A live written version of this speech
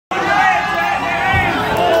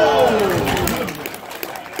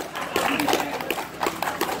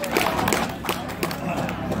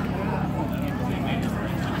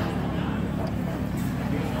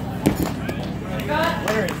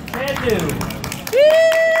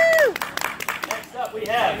up, we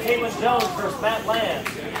have Caitlin Jones versus Matt Land.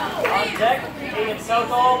 On deck, Ian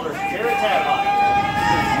Southall versus Jared Tadlock.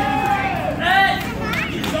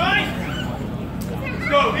 East side! Let's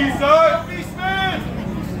go, east side! East man!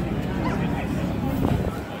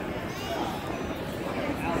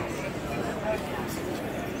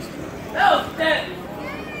 No, dead!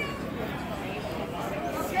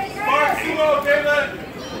 Mark Sumo, Caitlin!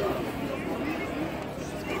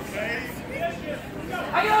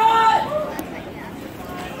 I got it!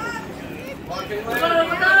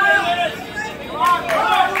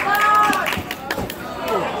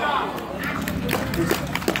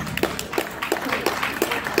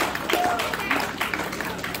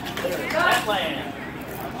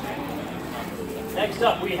 Next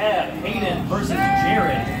up, we have Hayden versus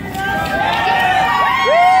Jared.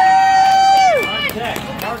 On deck,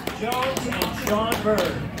 Mark Jones and Sean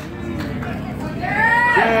Bird.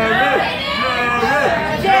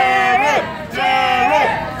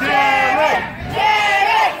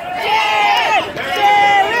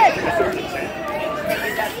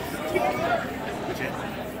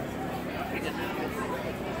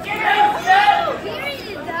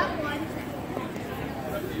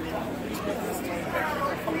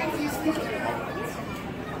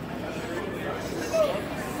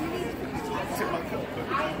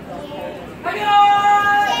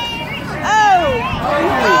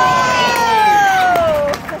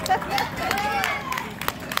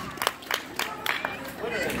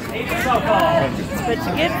 But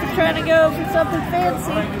you get for trying to go for something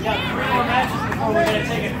fancy. Alright, we've got 3 more matches before we're going to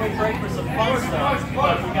take a quick break for some fun stuff.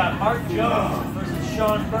 But we got Mark Jones versus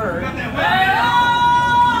Sean Bird.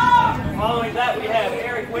 Following that, we have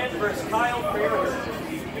Eric Wynn versus Kyle Ferrier.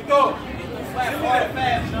 Go!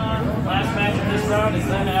 Last match of this round is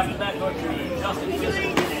then after that going to be Justin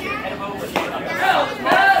Fisker and Edo versus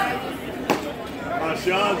Come on,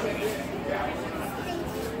 Sean.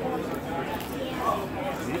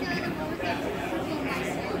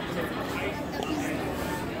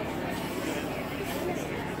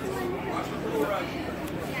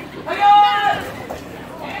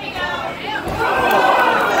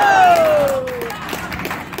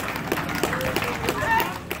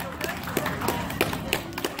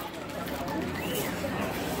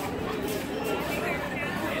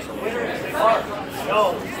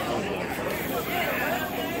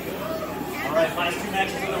 Alright, last 2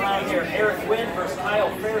 matches of the round here. Eric Wynn versus Kyle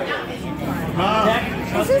Ferrier.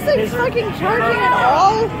 Is this thing fucking charging at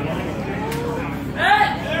all?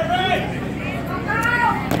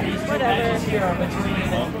 These 2 matches here are between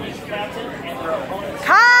each captain and their opponents.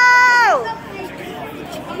 Kyle!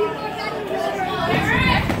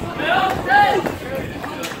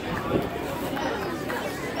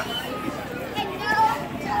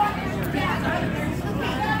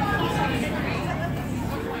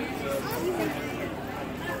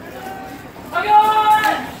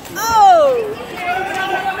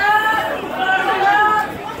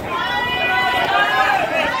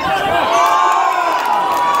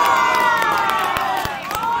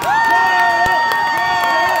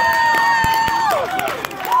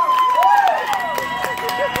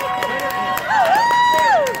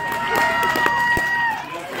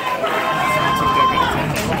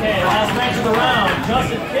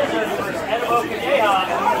 Justin Fisker versus Edo versus Edo.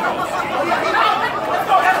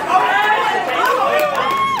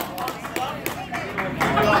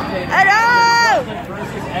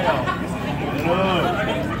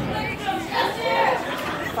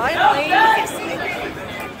 Finally.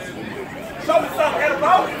 Show me something, Edo.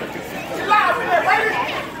 You live in there, baby.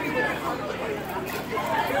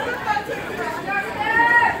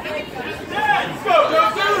 Let's go,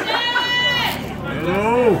 dude.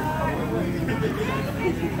 Hello.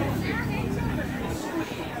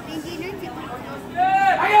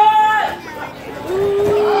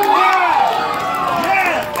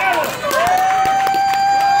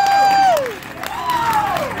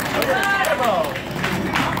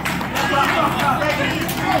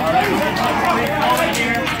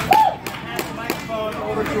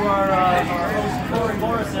 Over to our host, Corey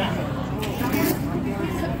Morrison.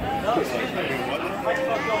 No, excuse me.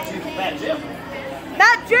 Microphone going to Matt Jim.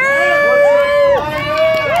 Matt Jim!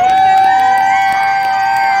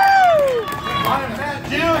 I'm Matt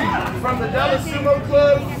Jim from the Dallas Sumo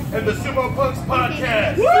Club and the Sumo Punks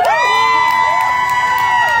podcast.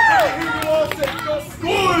 Hey, who you all say go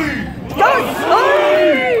Scoy? Go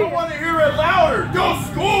Scoy! I want to hear it louder. Go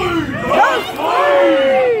Scoy! Go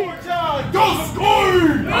Scoy! Go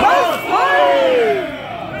Scoy! Go Scoy!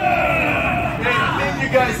 Thank you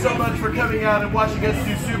guys so much for coming out and watching us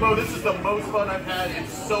do sumo. This is the most fun I've had in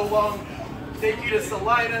so long. Thank you to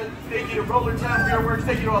Salina. Thank you to Rollertown Fireworks.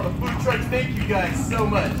 Thank you to all the food trucks. Thank you guys so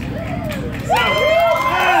much. So,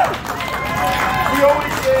 we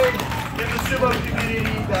always say in the sumo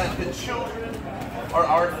community that the children are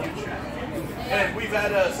our future. And we've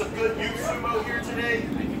had some good youth sumo here today.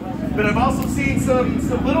 But I've also seen some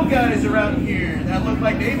little guys around here that look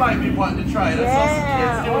like they might be wanting to try it. I saw some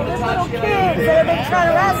kids doing the little tachi. kids that have been trying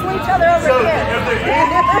to wrestle each other over So here. if there are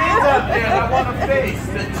any kids out there that want to face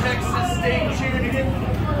the Texas State Cheerleading,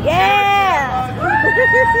 Yeah!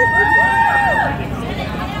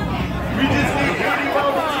 we just need 80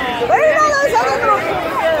 volunteers. Where did all those other little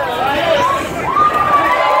kids go?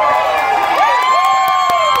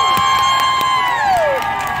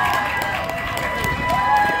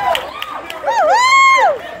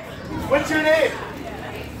 What's your name?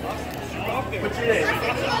 What's your name?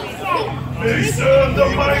 Mason the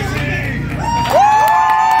Mighty!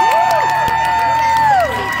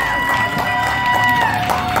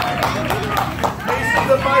 Mason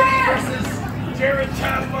the Mighty versus Jared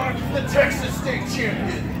Tadlock, the Texas State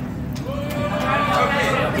Champion.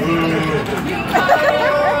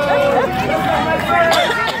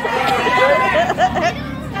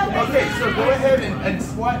 Okay, so go ahead and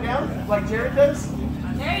squat down like Jared does.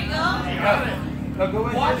 There you go. Now go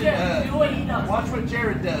ahead Watch it. and Do what he does. watch what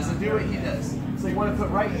Jared does and do what he does. So you want to put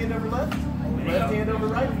right hand over left, left hand over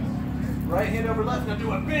right, right hand over left. Now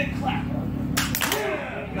do a big clap.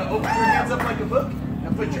 Now open your hands up like a book.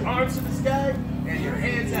 Now put your arms to the sky and your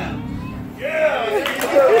hands out. Yeah! There you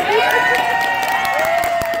go.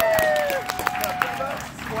 Now come up,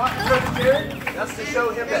 squat in front of Jared. That's to show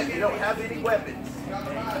him that you don't have any weapons.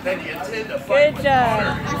 And then you intend to fight Good with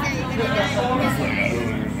honor.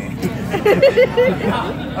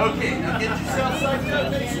 Okay, now get yourself psyched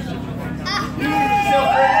up. Get yourself ready to go.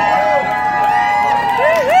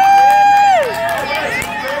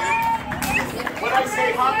 When I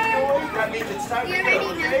say hockey boy, that means it's time to go,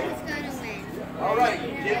 okay? All right,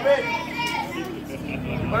 get ready.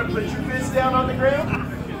 Want to put your fist down on the ground?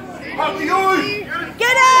 Hockey boy!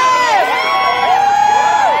 Get up!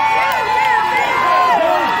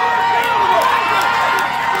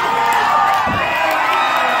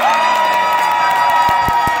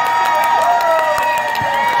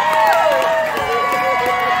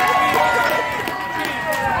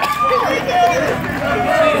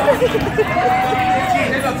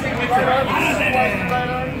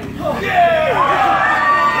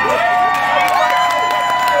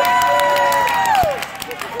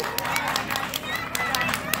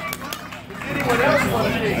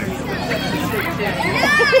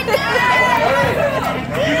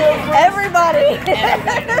 Everybody!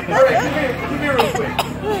 Alright, come here real quick.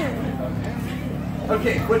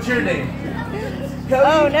 Okay, what's your name? Cody?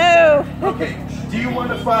 Oh no! Okay, do you want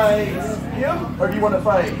to fight him or do you want to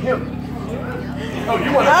fight him? Oh,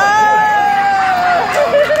 you want to fight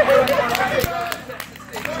him.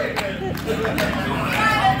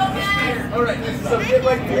 Alright, so get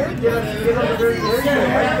right here, get over there, there you go,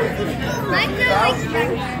 right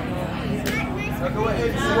there. Now go ahead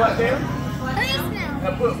and squat down.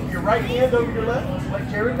 Now put your right hand over your left, like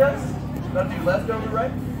Jerry does. Now do left over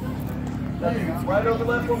right. Now do right over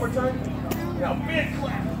left one more time. Now big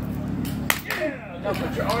clap. Yeah. Now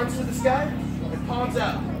put your arms to the sky and palms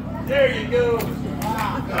out. There you go. All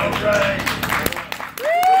right.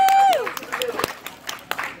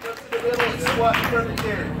 Go to the middle and squat in front of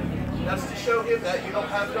Jerry. That's to show him that you don't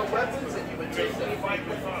have no weapons and you intend to fight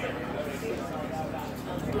with honor.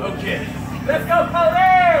 Okay. Let's go,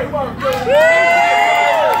 Cody! Come on,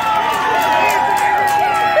 Cody!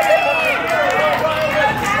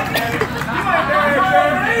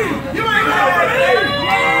 You ain't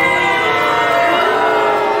ready!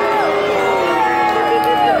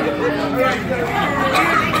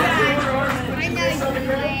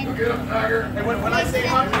 And when I say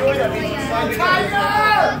hockey, that means you slide it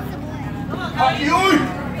down. Hockey!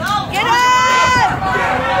 Get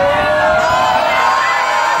up!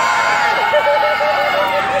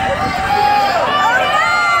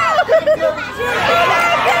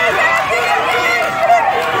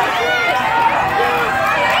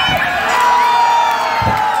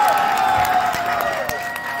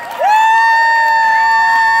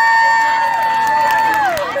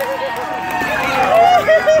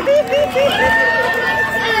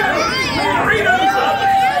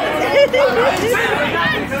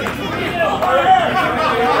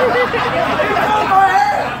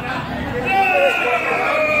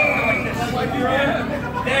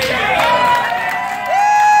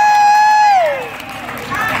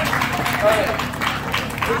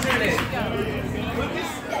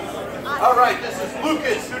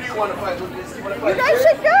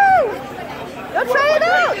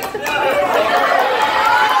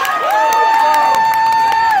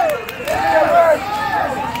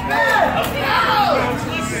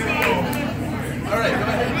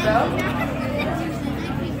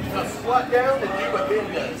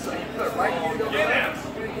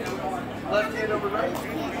 right.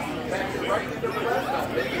 Back to right into the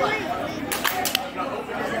left. Big right. Now open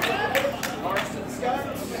your head. Arms to the sky.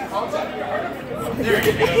 Contact your heart. There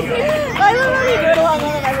you go. I love how you do it along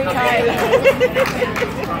with him every time.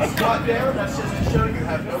 Squat down. That's just to show you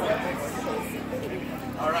have no weapons.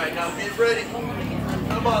 All right, now get ready.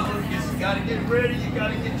 Come on, Lucas. You gotta get ready. You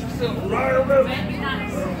gotta get yourself right over.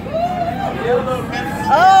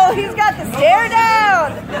 Oh, he's got the stare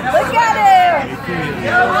down. Look at him.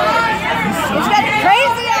 He's got the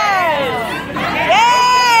crazy eyes.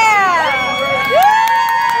 Yeah. Woo!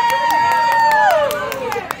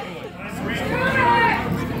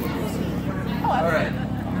 All right.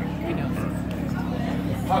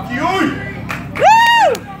 Hockey. Woo!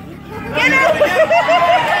 Get him.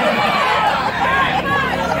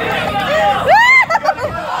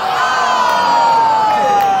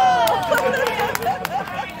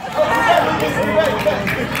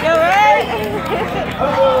 You right?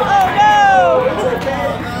 Oh no!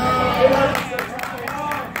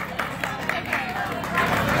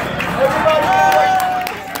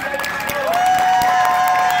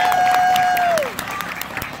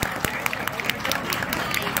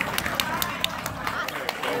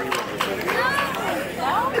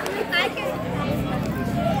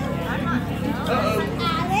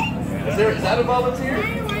 Is that a volunteer? I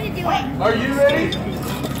don't want to do it. Are you ready?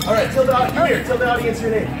 All right, tell the audience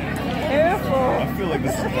your name. Careful. I feel like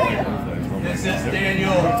this is This is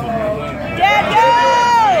Daniel.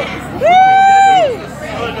 Daniel! Woo!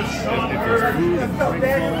 Son of Sean Bird.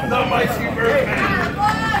 The mighty Birdman.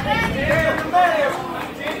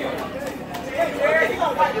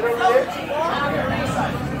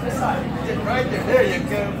 Get right there. There you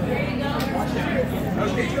go.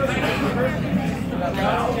 Okay.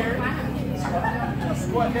 Now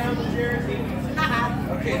squat down the chair.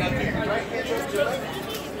 Okay, now do your right hand over your left.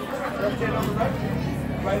 Left hand over right.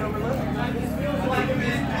 Right over left.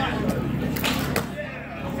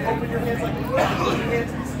 Open your hands like a foot. Open your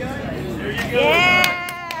hands to the sky. There you go. Yeah!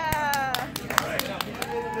 All right, now put your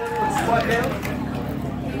hand in the middle and squat down.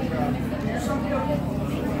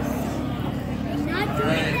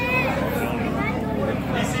 Right.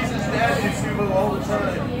 He sees his dad in sumo all the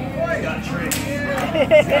time. He's got tricks.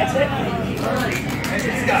 He's got technique. And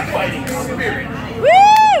he's got fighting spirit. Woo!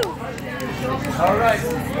 All right.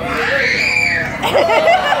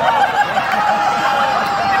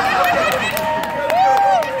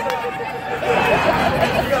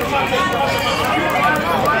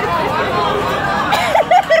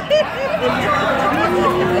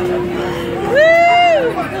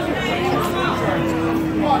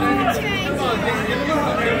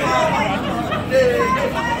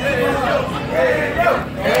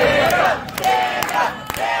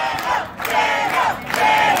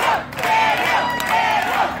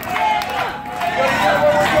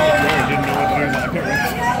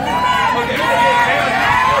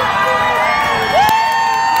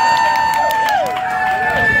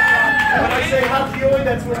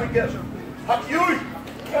 That's where we get Hakyui!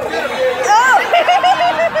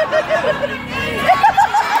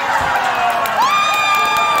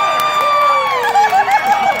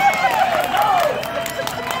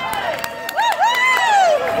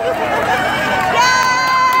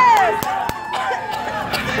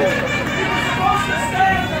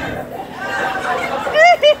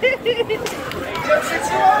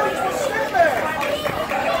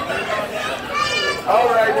 All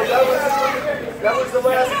right, well that was the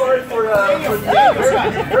last part for the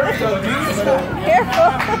Careful.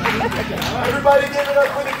 Everybody give it up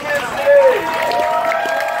for the kids today.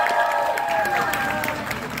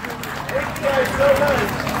 Thank you guys so much.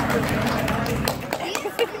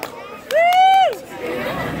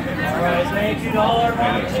 All right, thank you to all our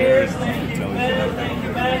volunteers. Thank you, Ben. Thank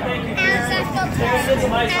you, Matt. Thank you, Karen. Karen did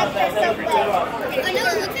some ice on that. That would be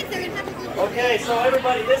good. Okay, so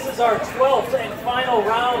everybody, this is our 12th and final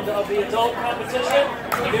round of the adult competition.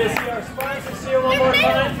 We're going to see our sponsors here one more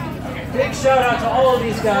time. Big shout out to all of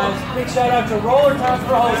these guys. Big shout out to Rollertown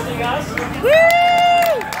for hosting us. Woo!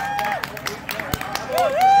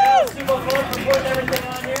 Sumo Club for putting everything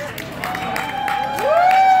on here.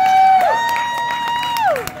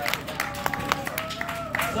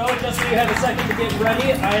 So just so you have a second to get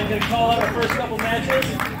ready, I am going to call out our first couple matches.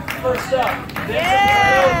 First up,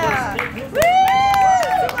 Yeah! Woo!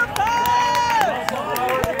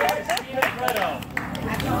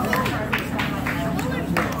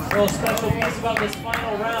 A little special piece about this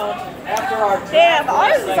final round after our Damn,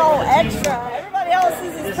 ours is all extra. Everybody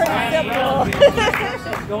else's is pretty simple.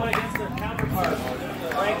 Going against their counterpart.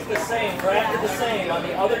 Ranks the same, drafted the same on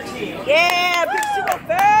the other team. Yeah, big super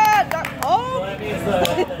fan. So that means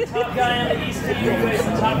the top guy on the East team will face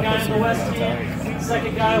the top guy on the West team.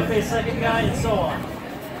 second guy will face second guy, and so on.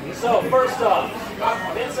 So first off,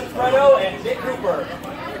 Vincent Fredo and Nick Cooper.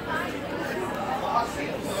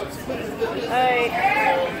 Alright.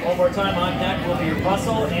 One more time on deck will be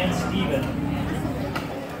Russell and Steven.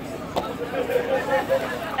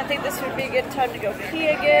 I think this would be a good time to go pee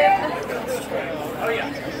again. Oh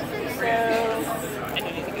yeah. So,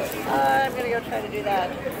 I'm gonna go try to do that.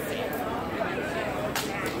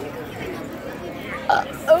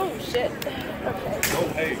 Oh shit. Okay. Oh,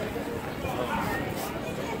 hey.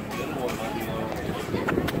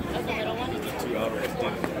 Two hours.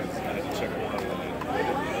 I had to check one.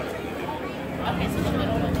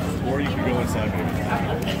 Or you can go inside.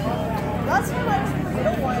 That's what I was the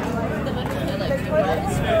middle one. The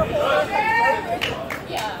toilets for a whole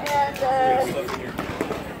and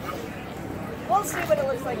we'll see what it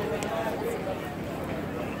looks like.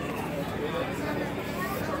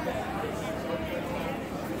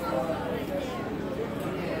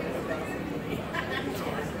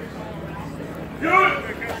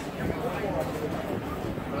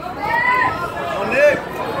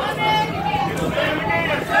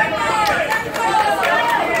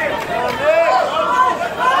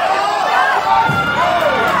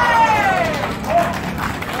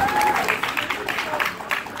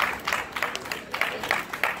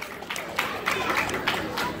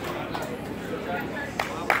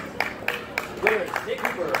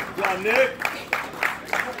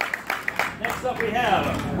 Next up we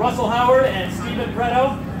have Russell Howard and Stephen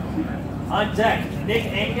Preto. On deck, Nick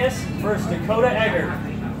Angus versus Dakota Egger.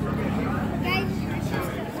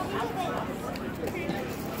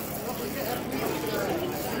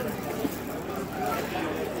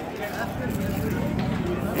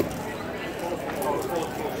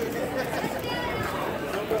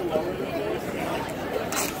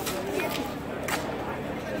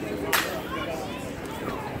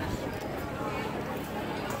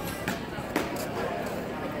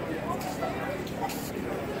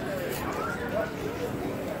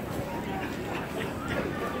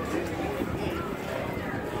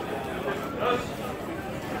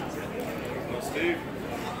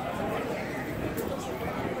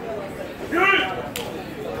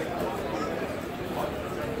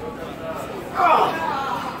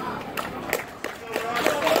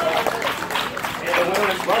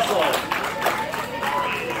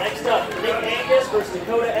 Next up, Nick Angus versus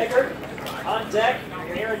Dakota Egger. On deck,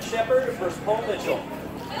 Aaron Shepard versus Paul Mitchell.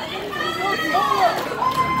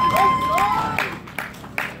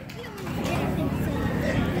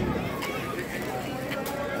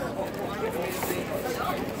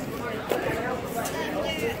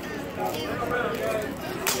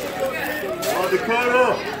 Oh, Dakota!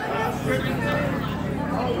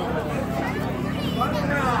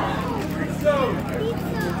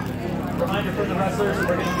 Reminder for the wrestlers, we're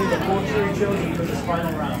going to do the full cheering trilogy for this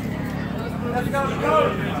final round. Let's go, I'm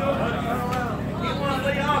good!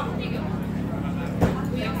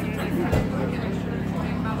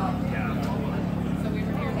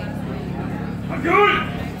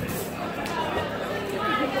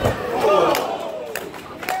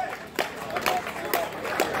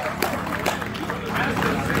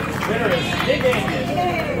 Winner is Nick Angus.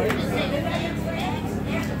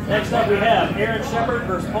 Next up we have Aaron Shepard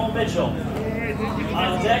versus Paul Mitchell.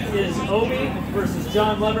 On deck is Obi versus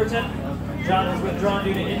John Leverton. John is withdrawn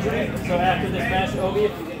due to injury, so after this match, Obi,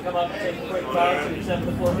 if you can come up and take a quick bow to accept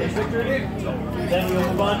the forfeit victory. Then we will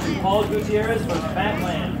move on to Paul Gutierrez versus Matt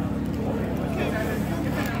Land.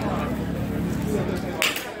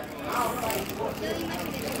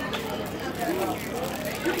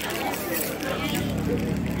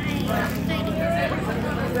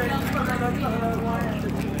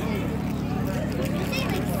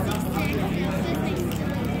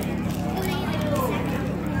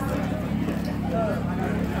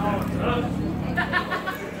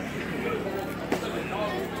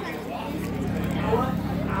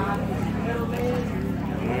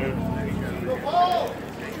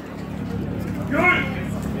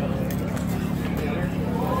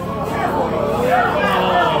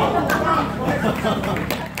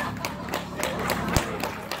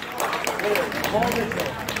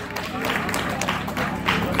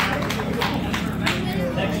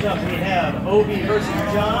 Next up we have Obi versus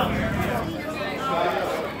John.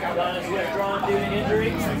 John is withdrawn due to injury.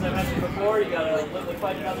 As I mentioned before, you gotta live to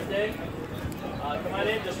fight another day. Come on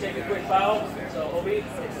in, just take a quick bow. So Obi,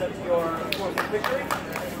 accept your forfeit victory.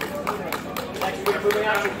 Next we are moving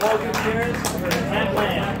on to Paul Gutierrez versus Matt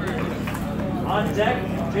Land. On deck,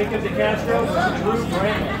 Jacob DeCastro versus Drew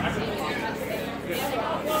Brandon.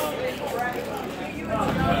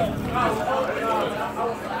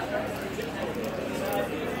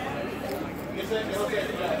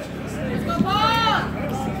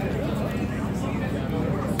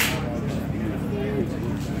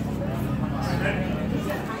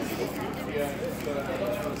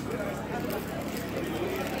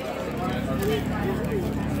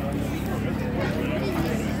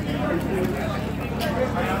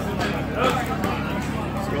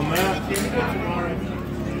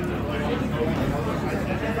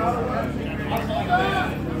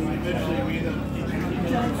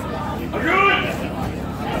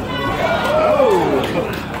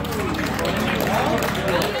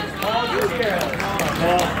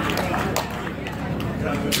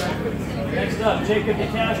 Next up, Jacob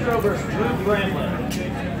DeCastro versus Drew Bramlett.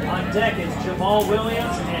 On deck is Jamal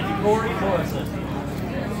Williams and Corey Morrison.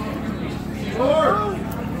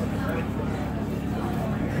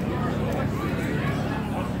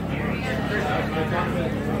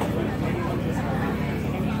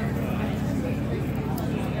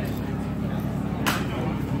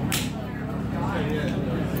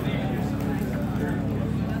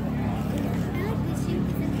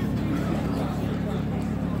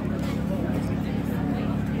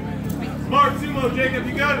 Smart Sumo, Jacob,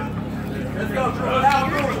 you got it. Let's go, Drew.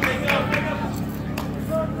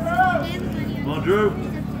 Come on, Drew.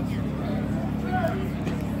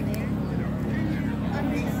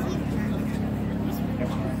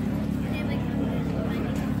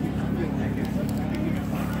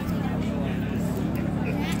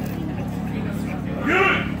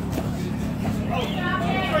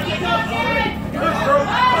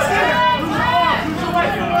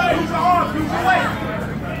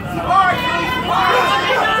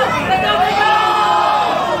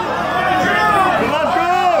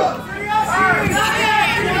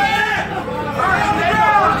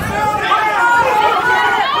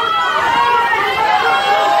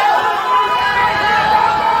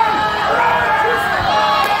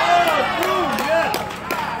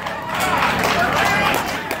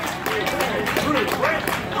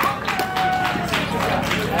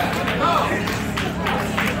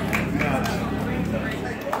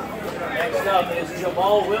 Is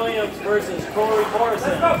Jamal Williams versus Corey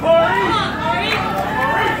Morrison. Let's go, Corey!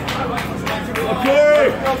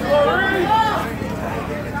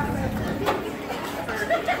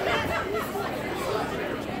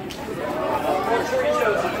 Full tree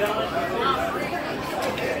chosen, gentlemen.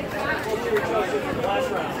 Full tree chosen for the last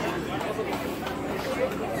round.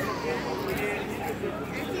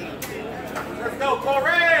 Let's go,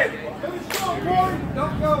 Corey! Let's go, Corey!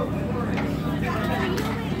 Don't go!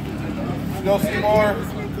 Go, Seymour.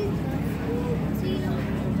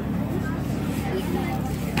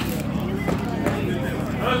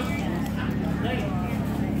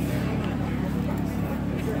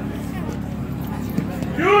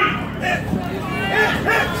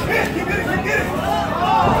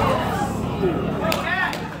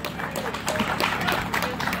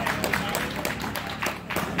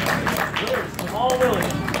 Jamal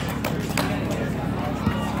Williams.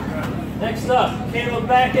 Next up, Caleb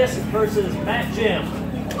Backus versus Matt Jim.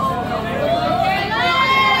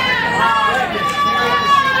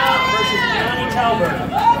 Versus Johnny Talbert.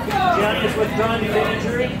 Johnny is withdrawn due to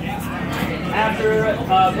injury. After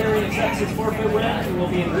Perry accepts his forfeit win, it will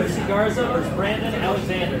be Lucy Garza versus Brandon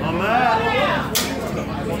Alexander. Come on, Matt.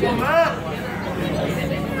 Come on, Matt.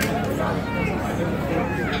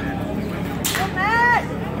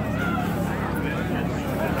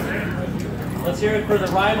 Let's hear it for the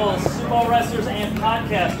rivals, sumo wrestlers and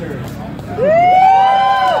podcasters.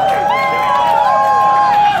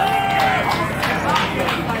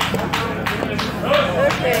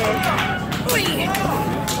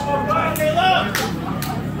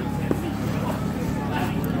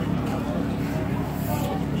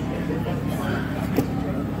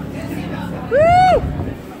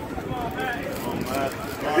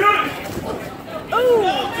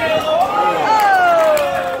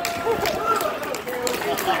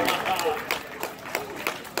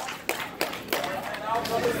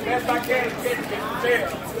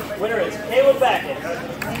 Winner is Caleb Backus.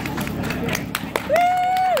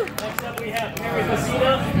 Next up we have Perry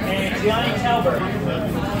Messina and Gianni Talbert.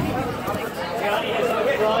 Gianni has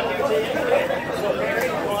withdrawn due to injury, so Perry,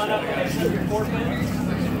 come on up and accept your forfeit.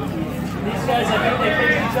 These guys, I think they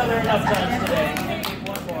faced each other enough times today. Can't keep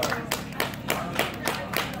one more.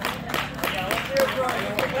 Yeah, let's hear it for our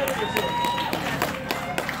competitors here.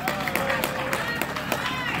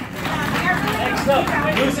 Next up,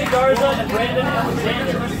 Lucy Garza and Brandon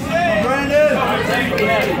Alexander. Brandon! We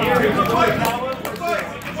have Harry Kawa versus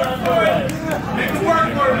John Torres. Make it work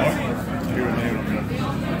for me.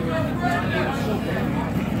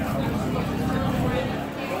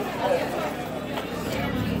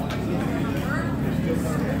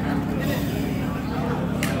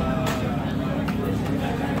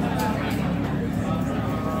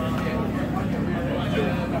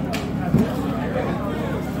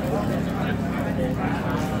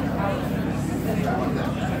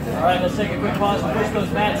 All right, let's take a quick pause and push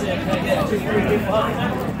those mats in. Can I get 2, 3 people up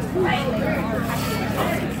there?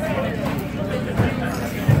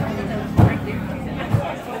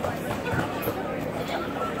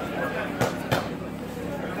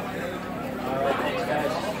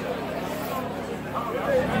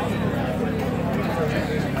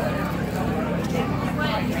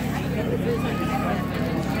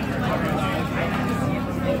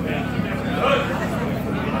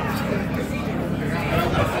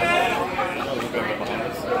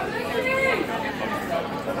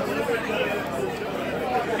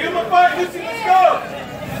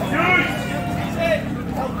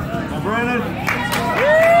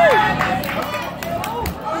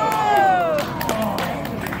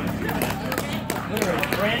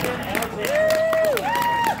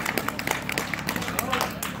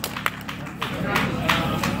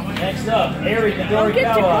 Next up, Harry Don't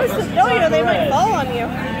get too close to failure, they might fall on you.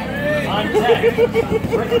 On deck,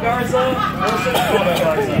 Rick Garza versus Bubba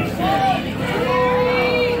Garza.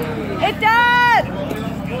 It did!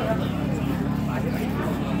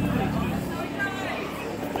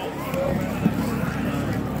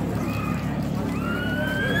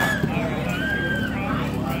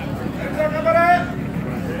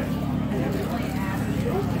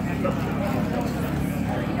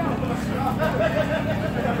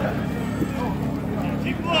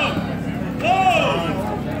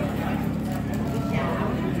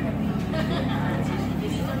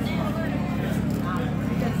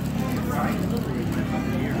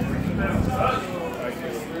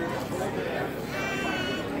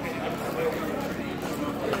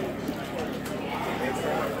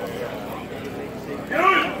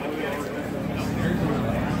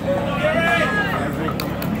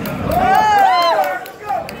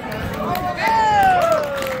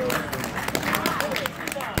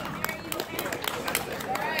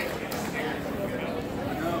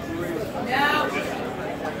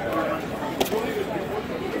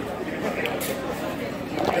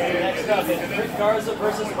 Rick Garza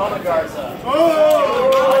versus Bubba Garza.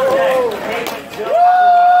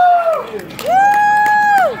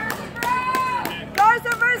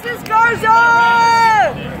 Garza versus Garza!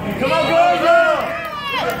 Come on, Garza!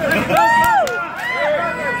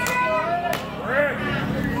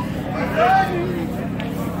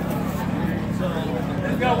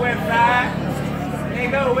 Let's go with that. They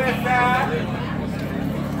go with that.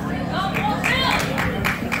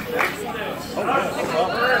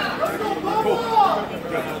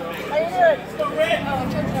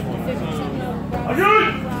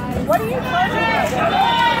 What are you talking about?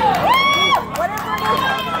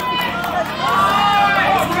 Whatever it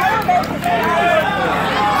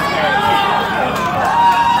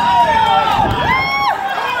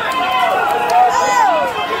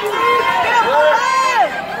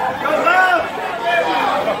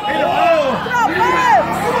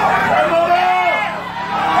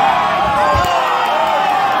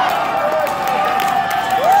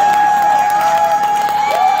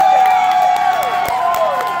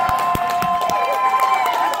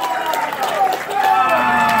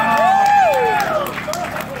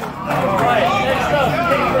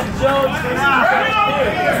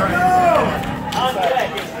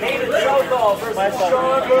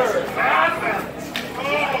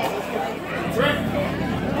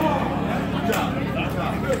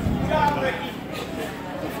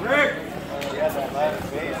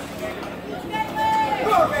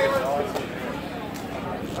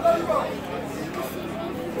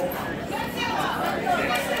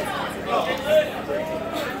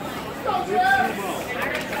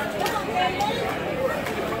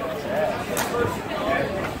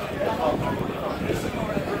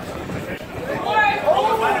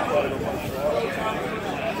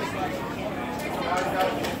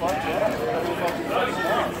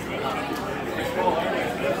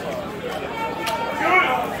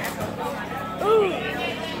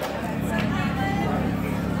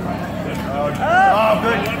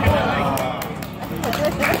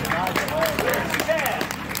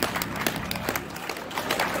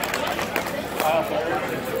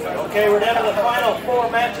Okay, we're down to the final 4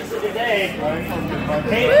 matches of the day.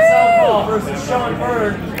 Hayden Southall versus Sean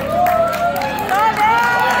Bird.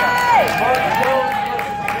 Mark Jones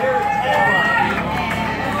versus Jared Tamlin.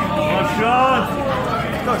 Go, Sean!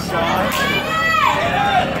 Go, Sean!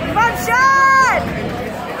 Come on, Sean!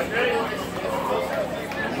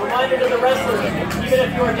 Reminder to the wrestlers, even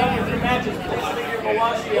if you are done with your matches, please leave your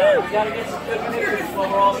Mawashi out. We've got to get some good pictures while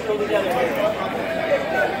we're all still together here.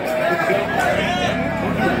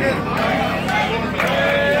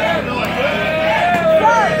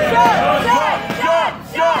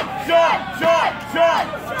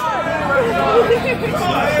 Shot!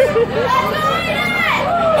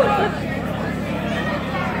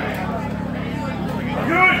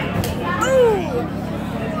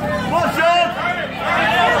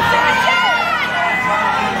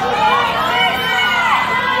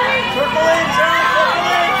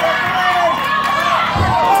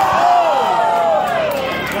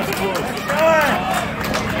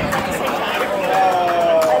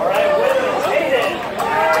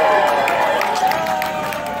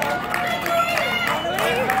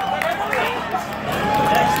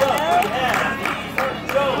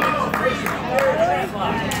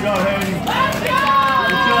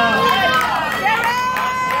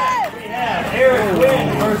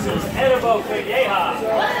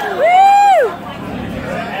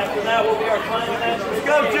 After that will be our final match. Let's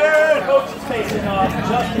go, Jared! Coaches facing off.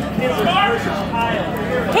 Justin Kizzer versus Kyle.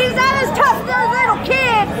 He's not as tough as those little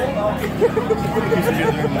kids.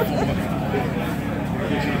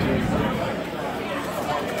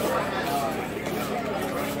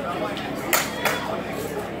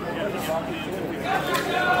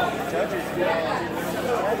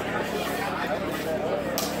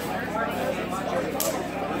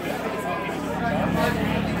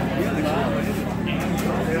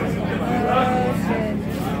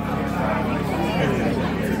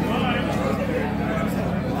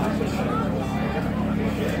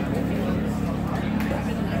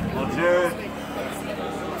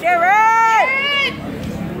 Jared!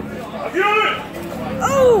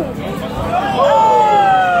 Oh!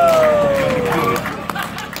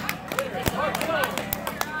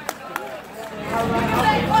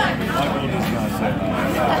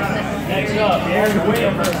 Next up, Aaron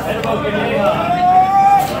Williams versus Edmo Ganeha.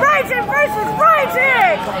 Raging versus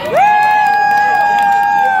Raging! Woo!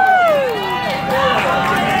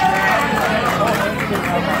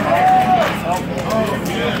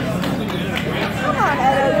 Come on,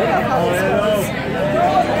 Edo, you know how this goes.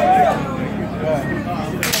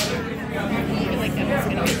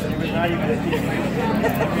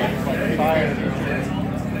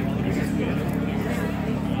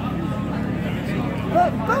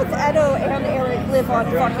 Both Edo and Eric live on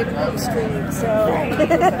fucking Blue Street, so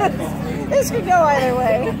this could go either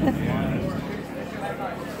way.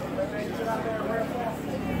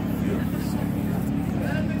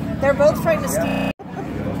 They're both trying to steal.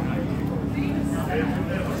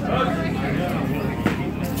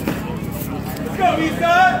 Let's go, East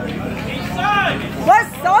side! East side!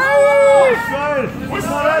 West side! West side! West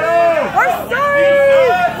side!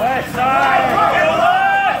 West side!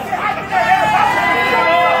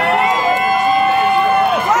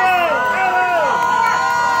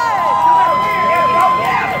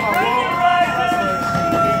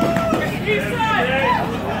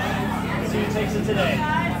 Today.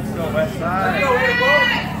 Let's go West side. Let's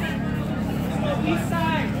go East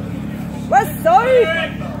side. West side.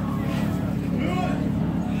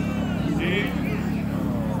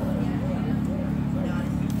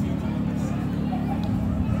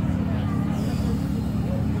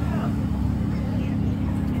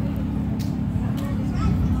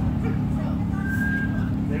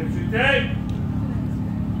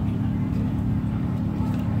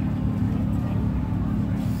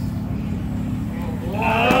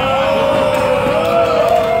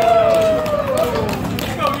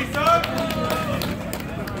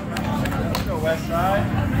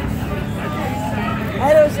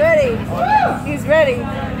 Edo's ready. He's ready.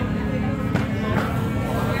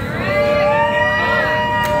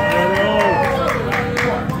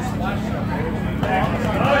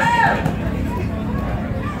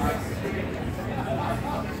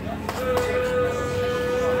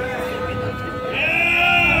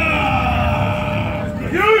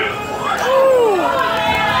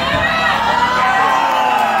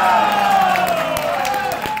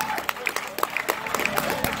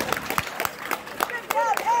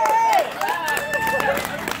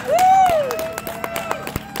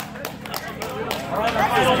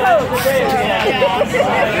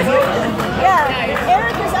 Yeah,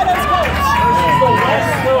 Eric is Edo's coach. The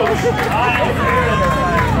West Coast.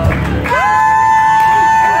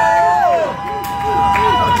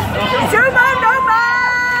 Sumo Nova!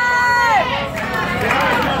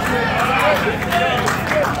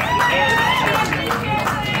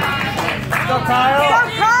 Go, Kyle! Go,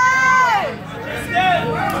 Kyle!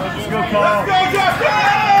 Let's go, Kyle! Let's go, Justin!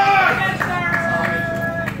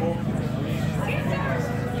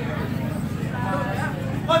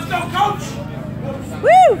 Let's go, Coach!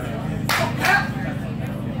 Woo!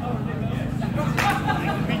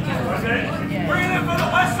 Bring it in for the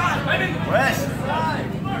West side, baby! West side!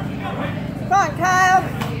 Come on, Kyle.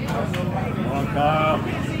 Come on, Kyle.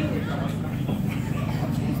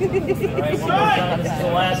 This is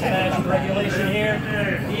the last match of regulation here.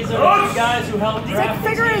 These are the two guys who helped draft the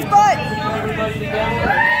Finger in his team, butt. everybody together.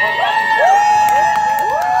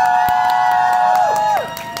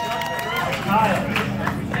 Kyle.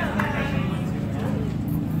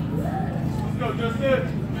 Go, Justin.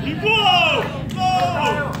 Keep low! Go!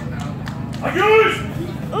 Ayush!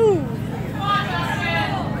 Ooh.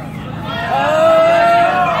 Oh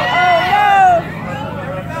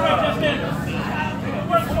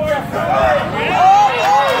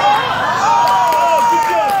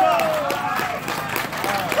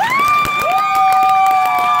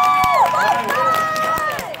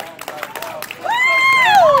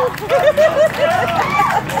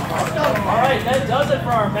Alright, that does it for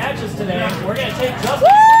our matches today. We're going to take just a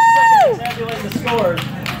few seconds to tabulate the scores.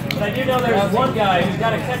 But I do know there's one guy who's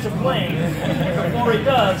got to catch a plane. Before he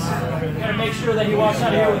does, we're going to make sure that he walks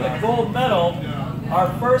out of here with a gold medal. Our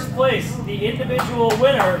first place, the individual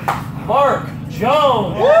winner, Mark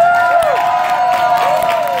Jones.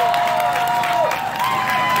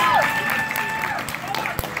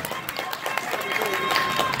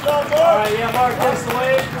 Alright, yeah, Mark takes the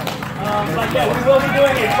lead. But yeah, we will be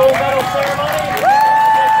doing a gold medal ceremony.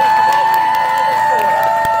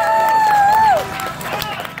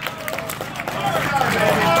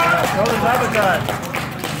 Go to Sabotage.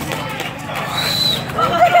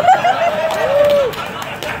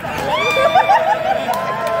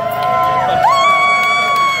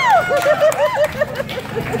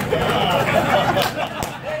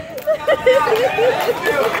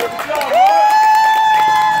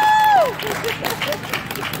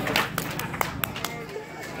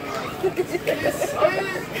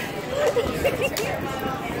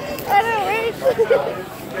 I don't wait.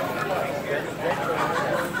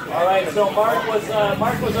 All right, so Mark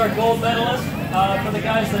was our gold medalist. For the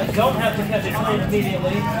guys that don't have to catch a plane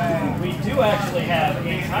immediately, we do actually have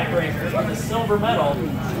a tiebreaker for the silver medal.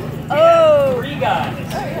 Oh. 3 guys.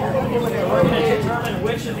 We're going to determine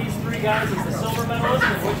which of these 3 guys is the silver medalist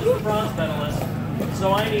and which is the bronze medalist.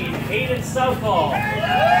 So I need Hayden Southall. I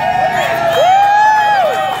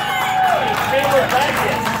need Taylor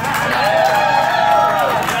Backett.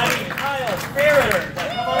 I need Kyle Ferreter.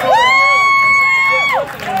 Come on over here.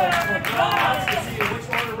 Wants to see which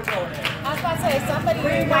order we're going in. I was about to say, somebody who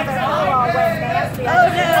got their eyeball wet nasty. Oh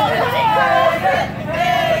no.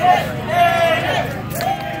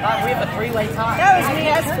 We have a 3-way tie. That was me.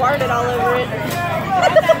 I squirted all over it.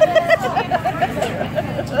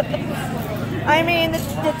 I mean, the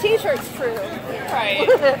t-shirt's true. Right.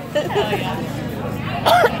 Hell yeah.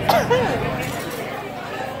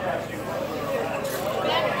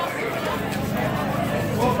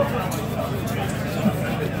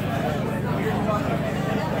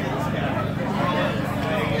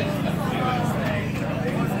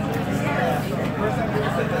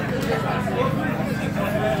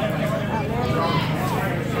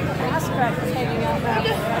 Ass crack is hanging out now.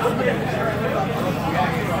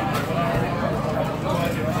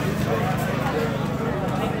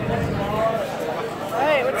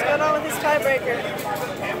 Alright, what's going on with this tiebreaker?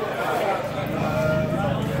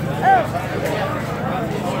 Oh!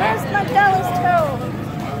 Where's my Dallas toe?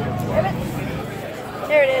 Damn it.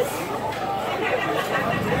 There it is.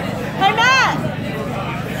 Hey, Matt!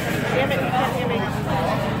 Damn it, you can't hear me.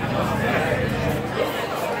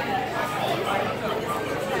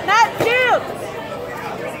 Matt, shoot!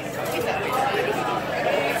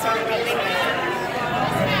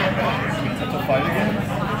 Fight again?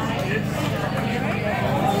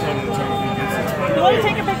 You want to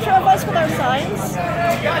take a picture of us with our signs?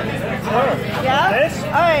 Yeah? This?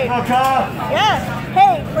 Alright. Yeah.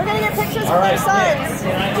 Hey, we're going to get pictures with All right, our signs.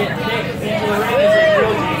 Can I get Nick into the ring as a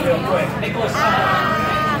Yogi real quick? Nicholas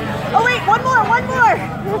Kahn. Oh wait, one more.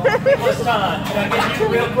 Nicholas Kahn, can I get you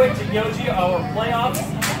real quick to Yogi, our playoffs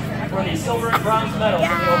for the silver and bronze medals in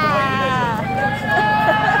the openweight division?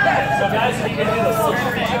 So guys, if you can do the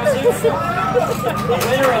silver and Joseph, the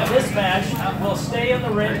winner of this match will stay in the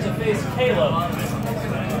ring to face Caleb.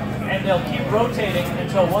 And they'll keep rotating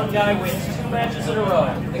until one guy wins 2 matches in a row.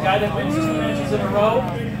 The guy that wins 2 matches in a row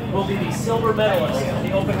will be the silver medalist in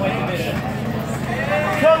the openweight division.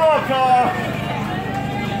 Come on, Carl!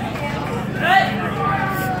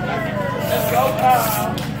 Let's go,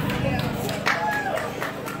 Kyle.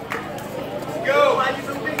 Go!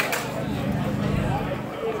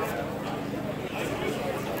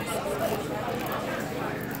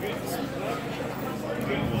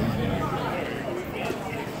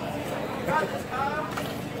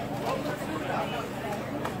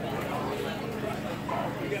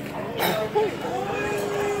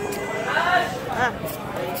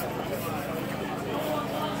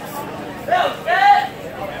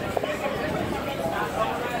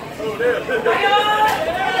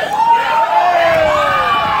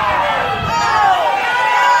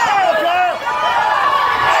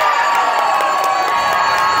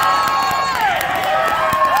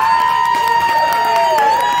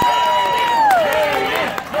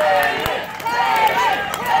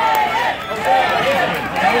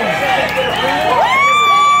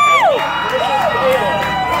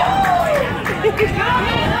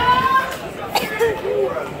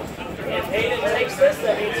 If Hayden takes this,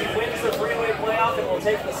 that means he wins the three-way playoff and will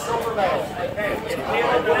take the silver medal. If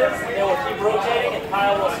Caleb wins, they will keep rotating and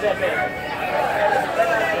Kyle will step in.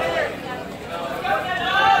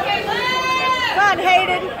 Come on,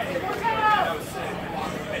 Hayden.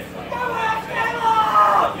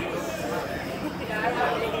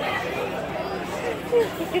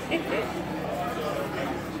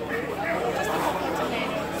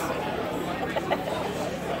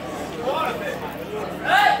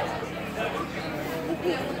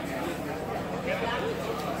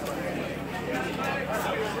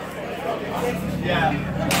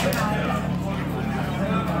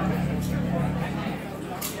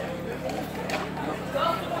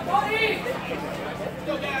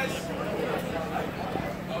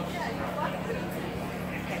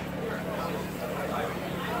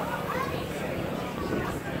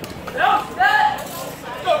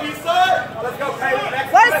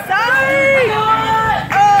 West side! Oh!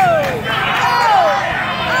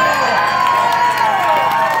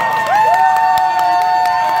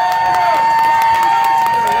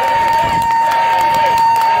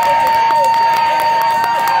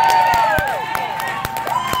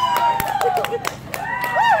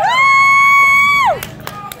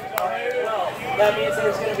 That means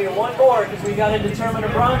there's going to be one more because we got to determine a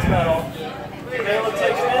bronze medal. Caleb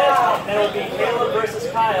takes minutes, and it will be Caleb versus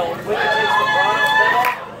Kyle. Winner takes the bronze medal.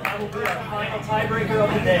 That will be our final tiebreaker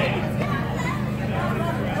of the day.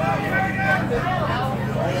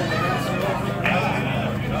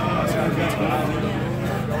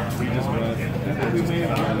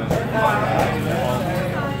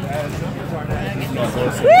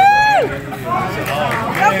 Woo!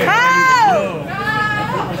 Go Kyle!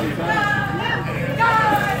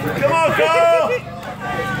 Come on, Kyle!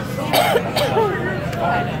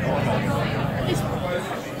 He's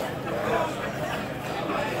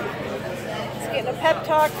getting a pep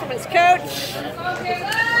talk from his coach.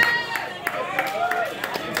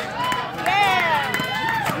 Yeah!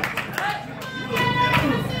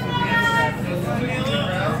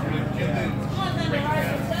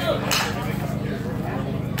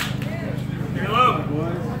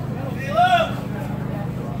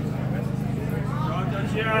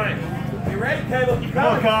 You ready, Caleb? Come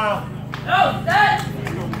on, Kyle. No, set!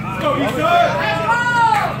 Go, he's good!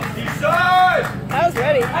 He's good! I was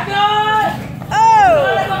ready. I got! Oh!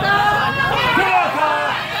 Come on,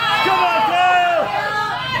 Kyle! Come on, Kyle!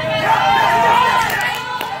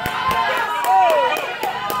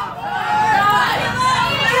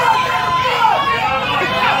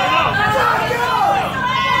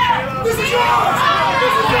 This is yours!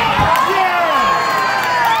 This is yours!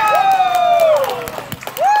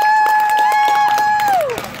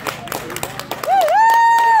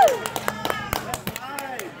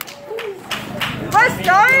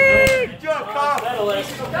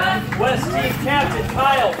 Medalist, West Team Captain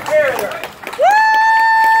Kyle Farrier.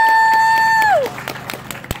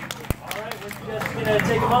 Alright, we're just going to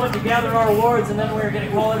take a moment to gather our awards and then we're going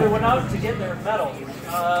to call everyone out to get their medal.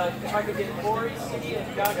 If I could get Corey, Cindy,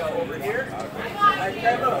 and Gaga over here.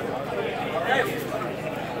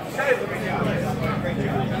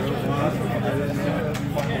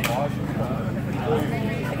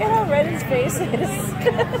 Look at how red his face is.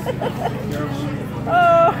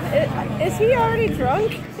 Oh, is he already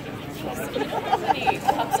drunk? Many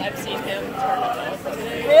cups I've seen him turn over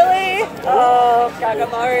today. Really? Oh,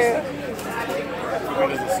 Kagamaru.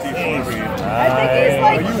 I think he's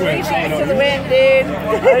like 3 feet to the wind, dude.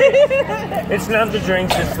 It's not the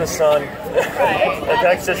drinks, it's the sun. Right. The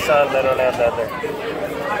Texas sun, they don't have that there.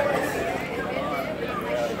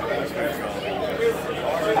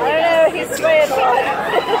 I don't know, he's swaying a lot.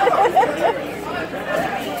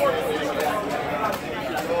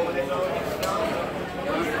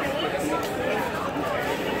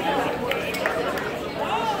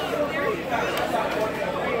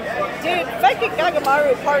 Dude, fucking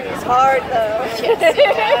Kagamaru parties hard though.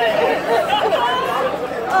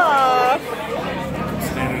 Aww.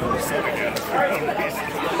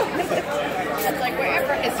 It's like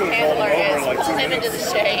wherever his handler is, pull him into the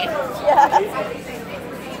shade. Yeah.